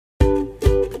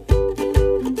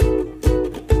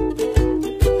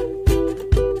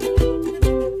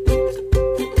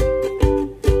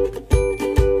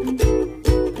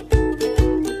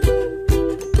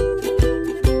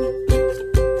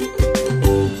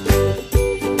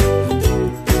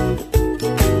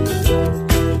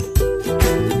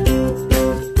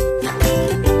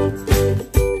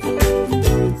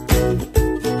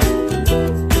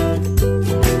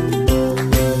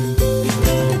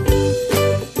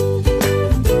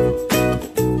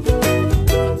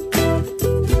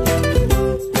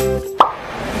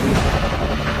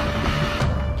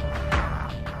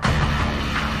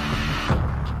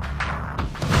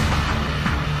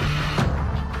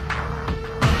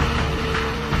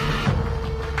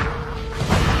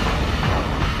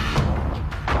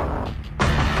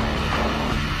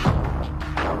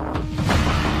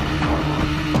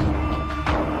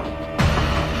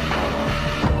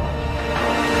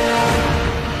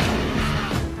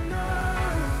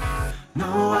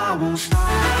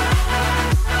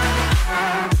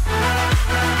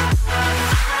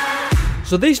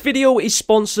So this video is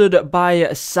sponsored by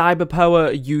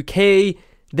Cyberpower UK.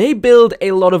 They build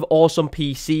a lot of awesome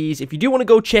PCs. If you do want to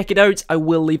go check it out, I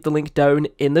will leave the link down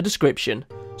in the description.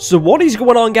 So what is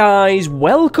going on, guys?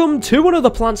 Welcome to another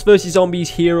Plants vs Zombies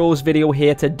Heroes video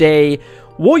here today.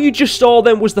 What you just saw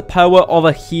then was the power of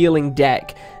a healing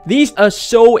deck. These are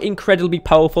so incredibly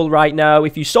powerful right now.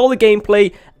 If you saw the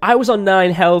gameplay, I was on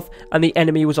 9 health and the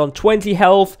enemy was on 20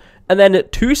 health. And then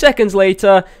 2 seconds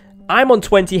later, I'm on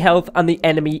 20 health and the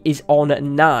enemy is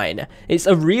on 9. It's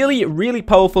a really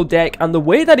powerful deck, and the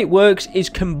way that it works is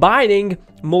combining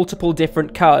multiple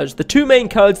different cards. The two main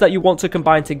cards that you want to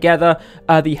combine together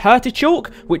are the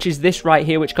Artichoke, which is this right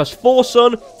here, which costs 4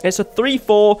 sun. It's a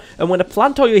 3/4, and when a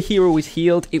plant or your hero is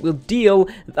healed, it will deal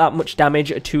that much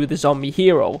damage to the zombie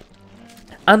hero.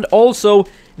 And also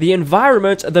the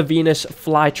environment, the Venus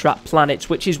Flytrap Planet,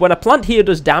 which is when a plant here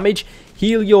does damage,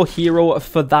 heal your hero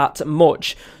for that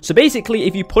much. So basically,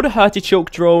 if you put a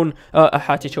Artichoke drone,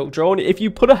 if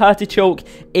you put a Artichoke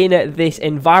in this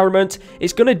environment,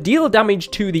 it's going to deal damage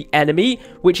to the enemy,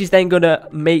 which is then going to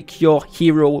make your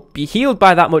hero be healed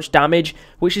by that much damage,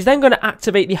 which is then going to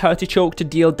activate the Artichoke to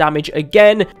deal damage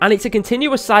again, and it's a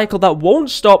continuous cycle that won't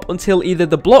stop until either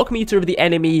the block meter of the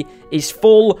enemy is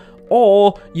full,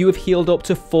 or you have healed up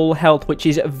to full health, which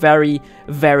is very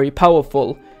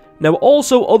powerful. Now,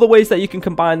 also, other ways that you can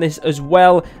combine this as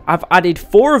well, I've added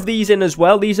 4 of these in as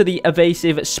well. These are the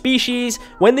evasive species.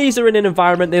 When these are in an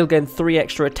environment, they'll gain 3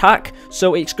 extra attack,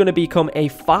 so it's going to become a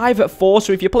 5/4.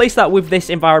 So if you place that with this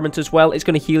environment as well, it's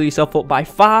going to heal yourself up by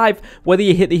 5. Whether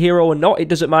you hit the hero or not, it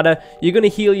doesn't matter. You're going to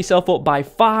heal yourself up by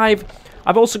 5.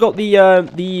 I've also got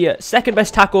the second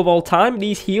best tackle of all time.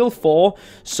 These heal 4,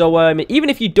 so even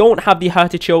if you don't have the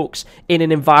Artichokes in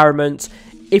an environment,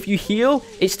 if you heal,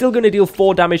 it's still going to deal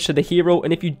 4 damage to the hero,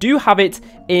 and if you do have it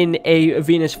in a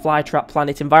Venus Flytrap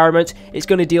Planet environment, it's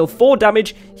going to deal 4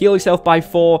 damage, heal yourself by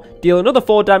 4, deal another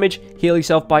 4 damage, heal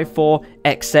yourself by 4,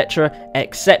 etc,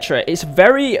 etc. It's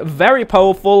very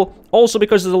powerful. Also,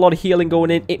 because there's a lot of healing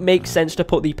going in, it makes sense to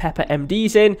put the Pepper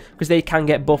MDs in, because they can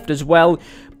get buffed as well.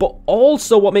 But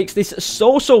also, what makes this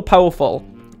so powerful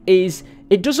is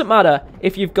it doesn't matter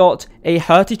if you've got a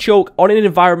Artichoke on an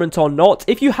environment or not.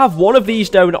 If you have one of these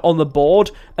down on the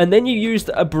board, and then you use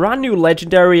a brand new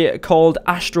legendary called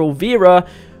Astro Vera,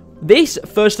 this,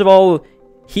 first of all,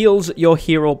 heals your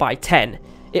hero by 10.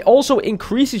 It also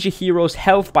increases your hero's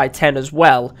health by 10 as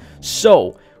well.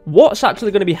 So what's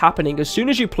actually going to be happening as soon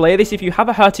as you play this, if you have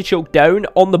a Artichoke down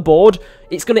on the board,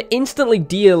 it's going to instantly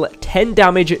deal 10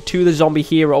 damage to the zombie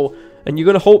hero, and you're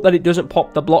going to hope that it doesn't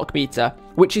pop the block meter,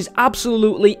 which is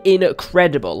absolutely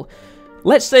incredible.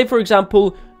 Let's say, for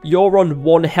example, you're on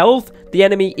 1 health, the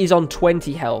enemy is on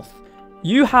 20 health.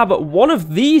 You have one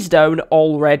of these down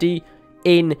already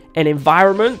in an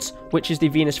environment, which is the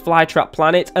Venus Flytrap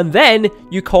Planet, and then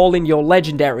you call in your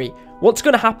legendary. What's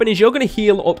going to happen is you're going to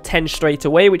heal up 10 straight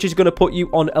away, which is going to put you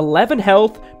on 11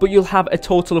 health, but you'll have a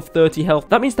total of 30 health.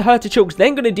 That means the Artichoke's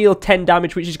then going to deal 10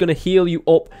 damage, which is going to heal you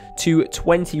up to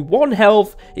 21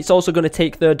 health. It's also going to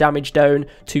take their damage down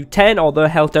to 10, or their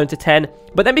health down to 10.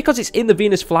 But then because it's in the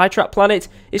Venus Flytrap Planet,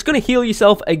 it's going to heal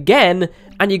yourself again,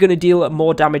 and you're going to deal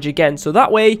more damage again. So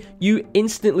that way, you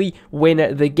instantly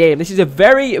win the game. This is a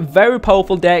very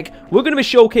powerful deck. We're going to be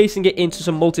showcasing it into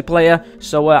some multiplayer.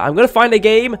 So I'm going to find a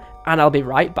game, and I'll be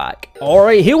right back.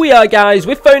 Alright, here we are, guys.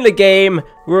 We've found a game.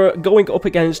 We're going up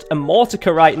against a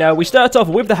Mortica right now. We start off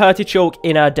with the Artichoke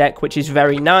in our deck, which is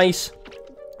very nice.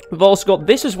 We've also got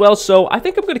this as well, so I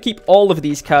think I'm going to keep all of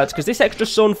these cards, because this extra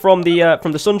sun from the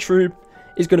Sun Shroom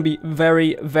is going to be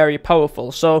very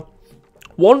powerful. So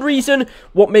one reason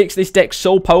what makes this deck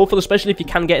so powerful, especially if you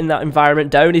can get in that environment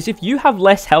down, is if you have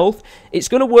less health, it's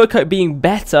going to work out being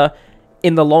better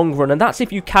in the long run, and that's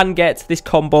if you can get this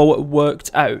combo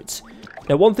worked out.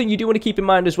 Now, one thing you do want to keep in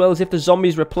mind as well is if the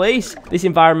zombies replace this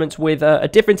environment with a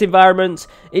different environment,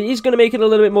 it is going to make it a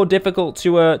little bit more difficult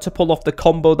to pull off the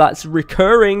combo that's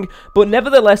recurring. But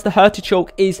nevertheless, the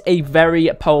Artichoke is a very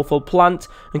powerful plant,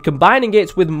 and combining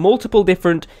it with multiple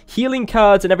different healing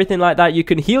cards and everything like that, you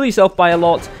can heal yourself by a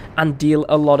lot and deal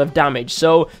a lot of damage.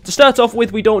 So to start off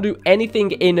with, we don't do anything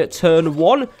in turn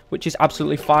 1, which is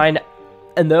absolutely fine.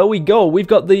 And there we go. We've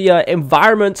got the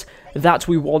environment that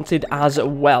we wanted as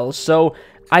well. So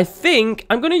I think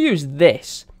I'm going to use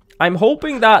this. I'm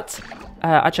hoping that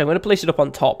actually, I'm going to place it up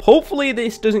on top. Hopefully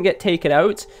this doesn't get taken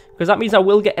out, because that means I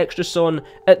will get extra sun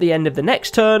at the end of the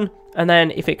next turn. And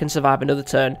then if it can survive another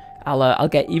turn, I'll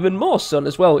get even more sun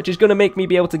as well, which is going to make me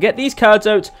be able to get these cards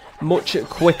out much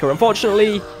quicker.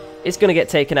 Unfortunately, it's going to get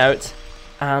taken out,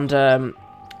 and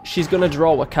she's going to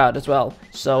draw a card as well.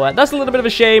 So that's a little bit of a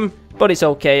shame. but it's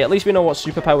okay. At least we know what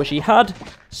superpower she had,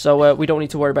 so we don't need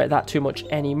to worry about that too much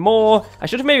anymore. I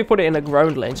should have maybe put it in the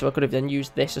ground lane, so I could have then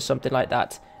used this or something like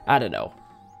that. I don't know.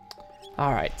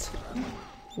 Alright.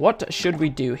 What should we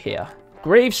do here?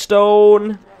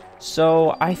 Gravestone.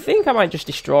 So, I think I might just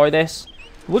destroy this.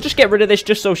 We'll just get rid of this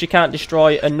just so she can't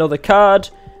destroy another card.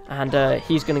 And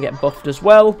he's going to get buffed as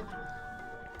well.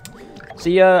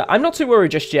 See, I'm not too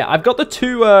worried just yet. I've got the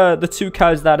two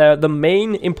cards that are the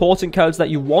main important cards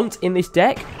that you want in this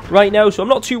deck right now. So I'm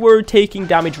not too worried taking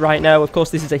damage right now. Of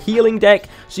course, this is a healing deck.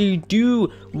 So you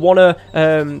do want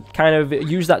to kind of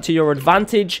use that to your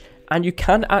advantage. And you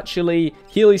can actually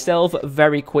heal yourself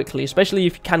very quickly, especially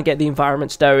if you can get the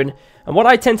environments down. And what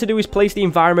I tend to do is place the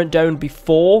environment down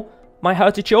before my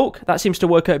Artichoke. That seems to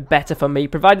work out better for me,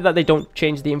 provided that they don't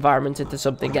change the environment into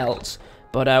something else.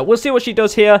 But we'll see what she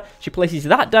does here. She places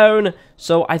that down,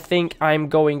 so I think I'm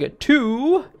going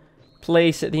to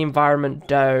place the environment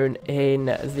down in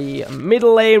the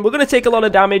middle lane. We're going to take a lot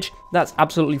of damage. That's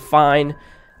absolutely fine.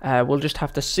 We'll just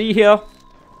have to see here.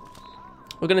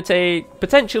 We're going to take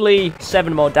potentially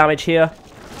 7 more damage here.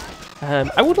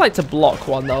 I would like to block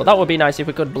one, though. That would be nice if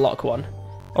we could block one.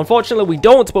 Unfortunately, we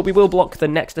don't, but we will block the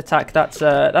next attack.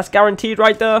 That's guaranteed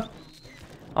right there.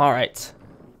 All right.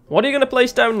 What are you going to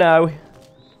place down now?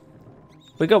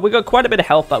 We got quite a bit of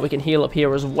health that we can heal up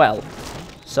here as well.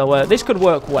 So this could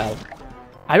work well.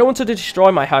 I don't want to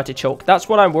destroy my Artichoke. That's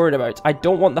what I'm worried about. I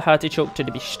don't want the Artichoke to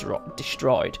be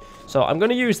destroyed. So I'm going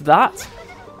to use that.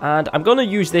 And I'm going to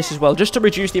use this as well, just to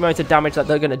reduce the amount of damage that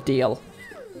they're going to deal.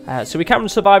 So we can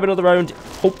survive another round,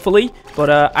 hopefully. But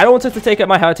I don't want it to take out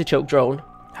my Artichoke drone.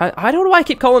 I don't know why I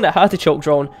keep calling it Artichoke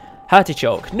drone.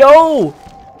 Artichoke. No!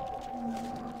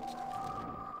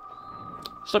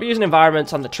 Stop using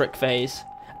environments on the trick phase.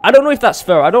 I don't know if that's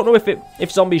fair. I don't know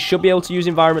if zombies should be able to use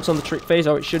environments on the trick phase,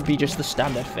 or it should be just the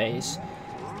standard phase.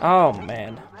 Oh,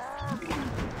 man.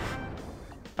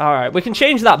 Alright, we can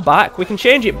change that back. We can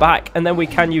change it back, and then we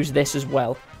can use this as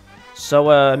well.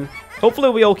 So, hopefully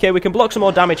we'll be okay. We can block some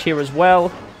more damage here as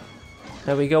well.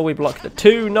 There we go. We blocked the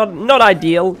 2. Not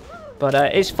ideal, but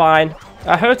it's fine.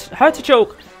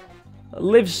 Artichoke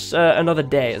lives another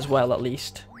day as well, at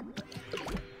least.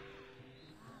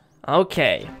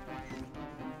 Okay.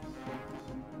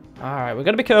 Alright, we're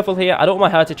going to be careful here. I don't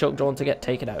want my Artichoke drone to get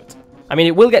taken out. I mean,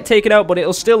 it will get taken out, but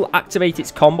it'll still activate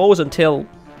its combos until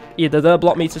either their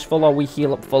block meter's full or we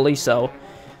heal up fully, so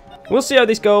we'll see how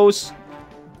this goes.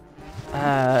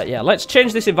 Yeah, let's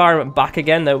change this environment back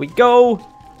again. There we go.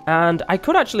 And I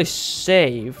could actually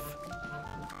save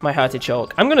my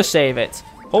Artichoke. I'm going to save it.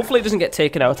 Hopefully it doesn't get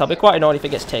taken out. I'll be quite annoyed if it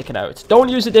gets taken out. Don't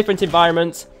use a different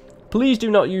environment. Please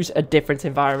do not use a different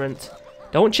environment.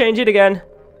 Don't change it again.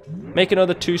 Make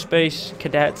another 2-space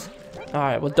cadet.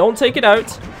 Alright, well, don't take it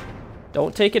out.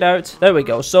 Don't take it out. There we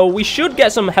go. So we should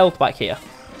get some health back here.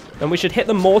 And we should hit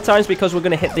them more times because we're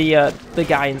going to hit the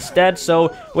guy instead.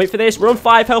 So, wait for this. We're on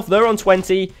 5 health. They're on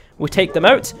 20. We take them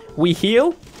out. We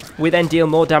heal. We then deal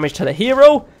more damage to the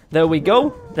hero. There we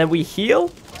go. Then we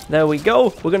heal. There we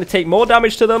go. We're going to take more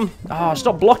damage to them. Oh,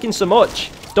 stop blocking so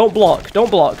much. Don't block. Don't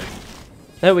block.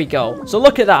 There we go. So,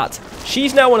 look at that.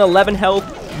 She's now on 11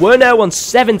 health. We're now on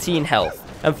 17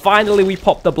 health. And finally, we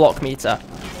pop the block meter.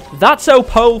 That's how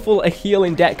powerful a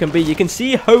healing deck can be. You can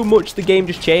see how much the game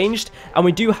just changed. And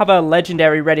we do have a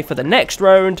legendary ready for the next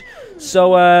round.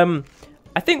 So,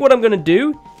 I think what I'm going to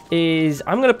do is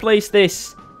I'm going to place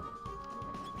this.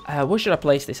 Where should I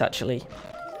place this, actually?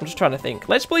 I'm just trying to think.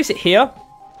 Let's place it here.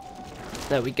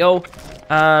 There we go.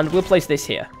 And we'll place this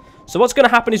here. So what's going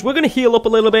to happen is we're going to heal up a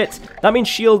little bit. That means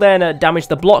she'll then damage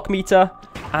the block meter.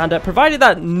 And provided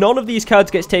that none of these cards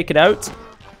gets taken out,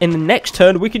 in the next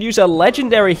turn, we could use a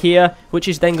legendary here, which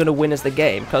is then going to win us the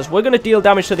game. Because we're going to deal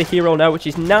damage to the hero now, which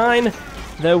is 9.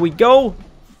 There we go.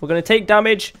 We're going to take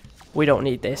damage. We don't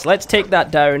need this. Let's take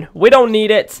that down. We don't need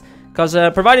it. Because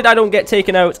provided I don't get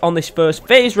taken out on this first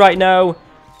phase right now,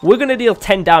 we're going to deal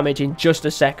 10 damage in just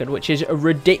a second, which is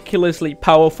ridiculously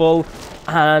powerful.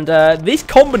 And this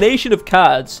combination of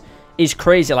cards is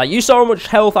crazy. Like, you saw how much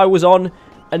health I was on,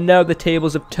 and now the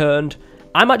tables have turned.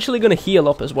 I'm actually going to heal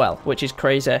up as well, which is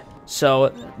crazy.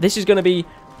 So, this is going to be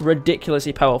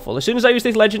ridiculously powerful. As soon as I use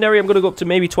this legendary, I'm going to go up to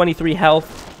maybe 23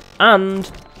 health. And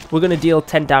we're going to deal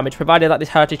 10 damage, provided that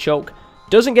this Artichoke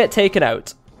doesn't get taken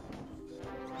out.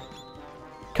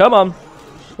 Come on.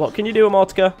 What can you do,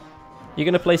 Amortica? You're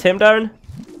going to place him down?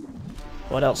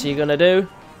 What else are you going to do?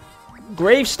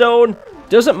 Gravestone.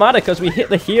 Doesn't matter because we hit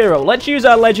the hero. Let's use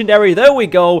our legendary. There we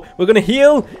go. We're going to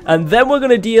heal. And then we're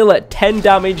going to deal 10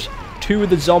 damage to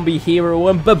the zombie hero.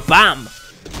 And ba-bam.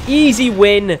 Easy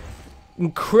win.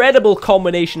 incredible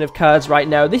combination of cards right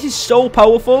now. This is so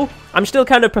powerful. I'm still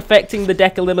kind of perfecting the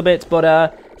deck a little bit,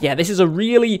 but yeah, this is a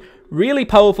really, really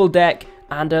powerful deck.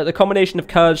 And the combination of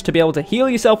cards to be able to heal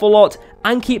yourself a lot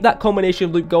and keep that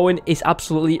combination loop going is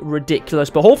absolutely ridiculous.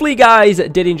 But hopefully you guys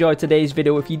did enjoy today's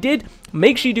video. If you did,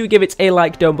 make sure you do give it a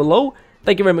like down below.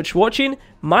 Thank you very much for watching.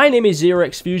 My name is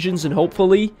ZEROxFUSIONZ, and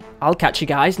hopefully I'll catch you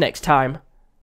guys next time.